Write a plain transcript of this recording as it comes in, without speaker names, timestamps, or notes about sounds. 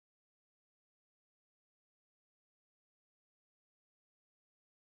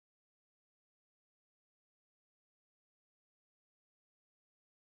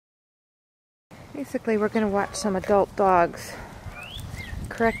Basically, we're going to watch some adult dogs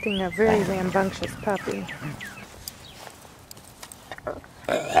correcting a very rambunctious puppy.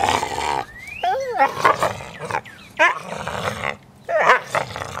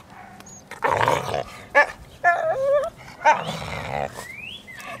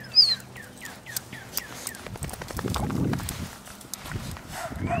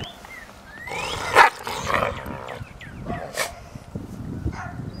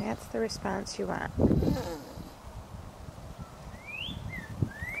 That's the response you want.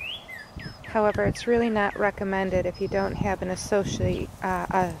 However, it's really not recommended if you don't have an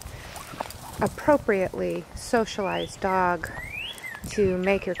appropriately socialized dog to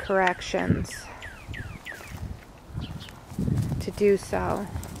make your corrections to do so.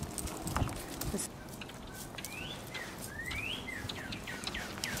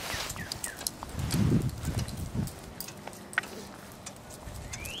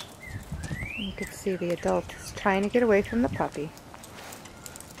 You can see the adult is trying to get away from the puppy.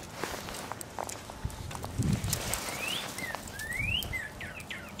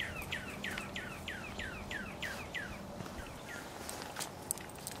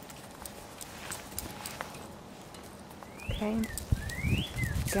 Okay,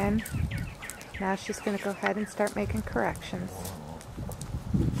 again, now she's going to go ahead and start making corrections.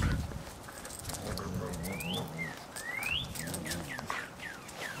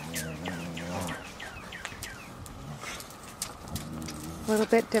 A little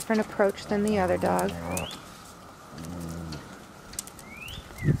bit different approach than the other dog.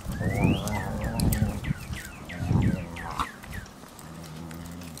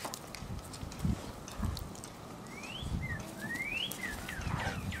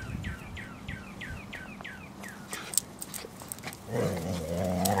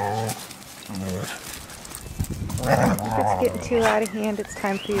 If it's getting too out of hand, it's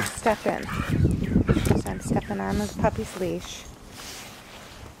time for you to step in. So I'm stepping on the puppy's leash.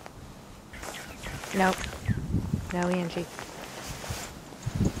 Nope. No, Angie.